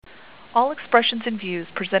All expressions and views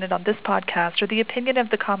presented on this podcast are the opinion of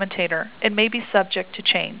the commentator and may be subject to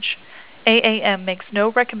change. AAM makes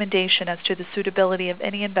no recommendation as to the suitability of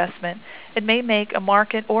any investment and may make a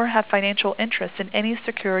market or have financial interest in any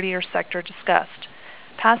security or sector discussed.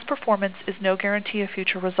 Past performance is no guarantee of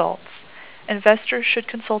future results. Investors should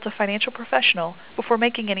consult a financial professional before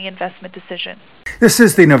making any investment decision. This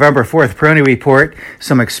is the November 4th Peroni Report.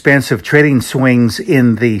 Some expansive trading swings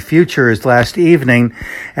in the futures last evening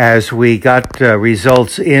as we got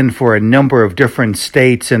results in for a number of different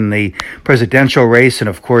states in the presidential race and,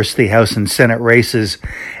 of course, the House and Senate races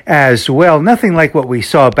as well. Nothing like what we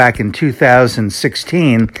saw back in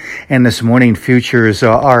 2016, and this morning futures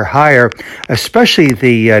are higher, especially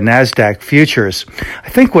the NASDAQ futures. I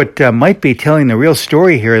think what might be telling the real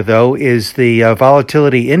story here, though, is the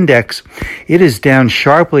volatility index. It is down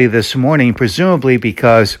sharply this morning, presumably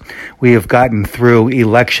because we have gotten through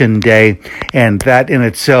election day, and that in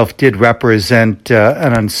itself did represent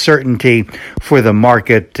an uncertainty for the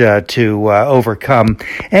market to overcome.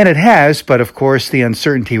 And it has, but of course the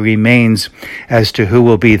uncertainty remains as to who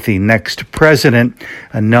will be the next president.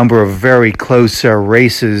 A number of very close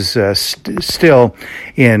races still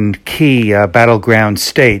in key battleground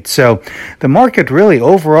states. So the market really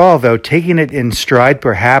overall, though, taking it in stride,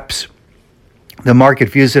 perhaps. The market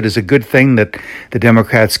views it as a good thing that the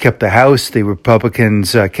Democrats kept the House, the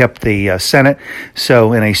Republicans kept the Senate.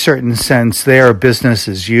 So in a certain sense, their business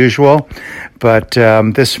as usual. But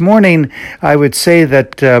this morning, I would say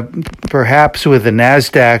that perhaps with the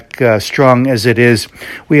NASDAQ strong as it is,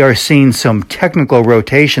 we are seeing some technical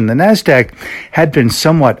rotation. The NASDAQ had been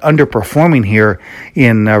somewhat underperforming here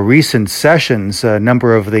in recent sessions, a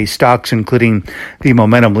number of the stocks, including the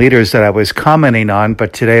momentum leaders that I was commenting on.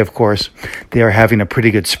 But today, of course, they are having a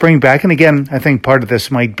pretty good spring back. And again, I think part of this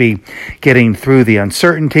might be getting through the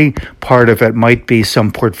uncertainty. Part of it might be some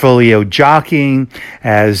portfolio jockeying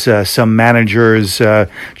as some managers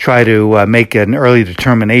try to make an early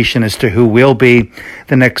determination as to who will be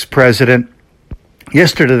the next president.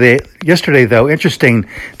 Yesterday, though, interesting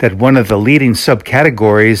that one of the leading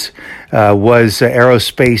subcategories was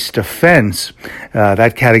aerospace defense.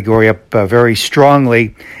 That category up very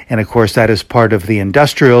strongly, and of course that is part of the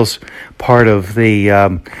industrials, part of the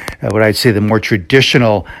what I'd say the more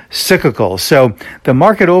traditional cyclical. So the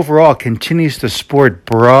market overall continues to sport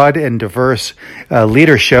broad and diverse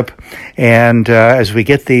leadership, and as we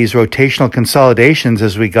get these rotational consolidations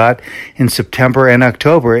as we got in September and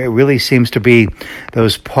October, it really seems to be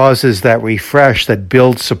those pauses that refresh, that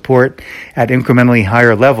build support at incrementally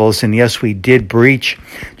higher levels. And yes, we did breach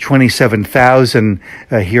 27,000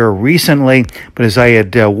 here recently, but as I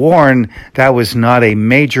had warned, that was not a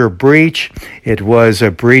major breach. It was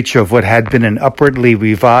a breach of what had been an upwardly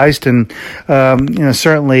revised, and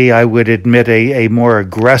certainly I would admit a more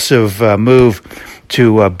aggressive move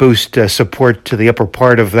to boost support to the upper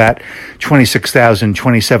part of that 26,000,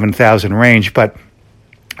 27,000 range. But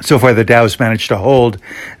so far, the Dow's managed to hold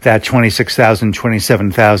that 26,000,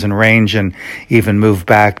 27,000 range and even move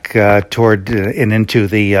back toward and into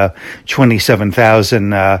the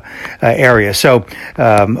 27,000 area. So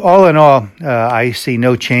all in all, I see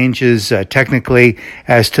no changes technically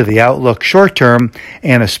as to the outlook short term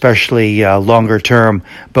and especially longer term,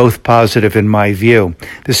 both positive in my view.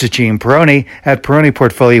 This is Gene Peroni at Peroni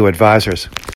Portfolio Advisors.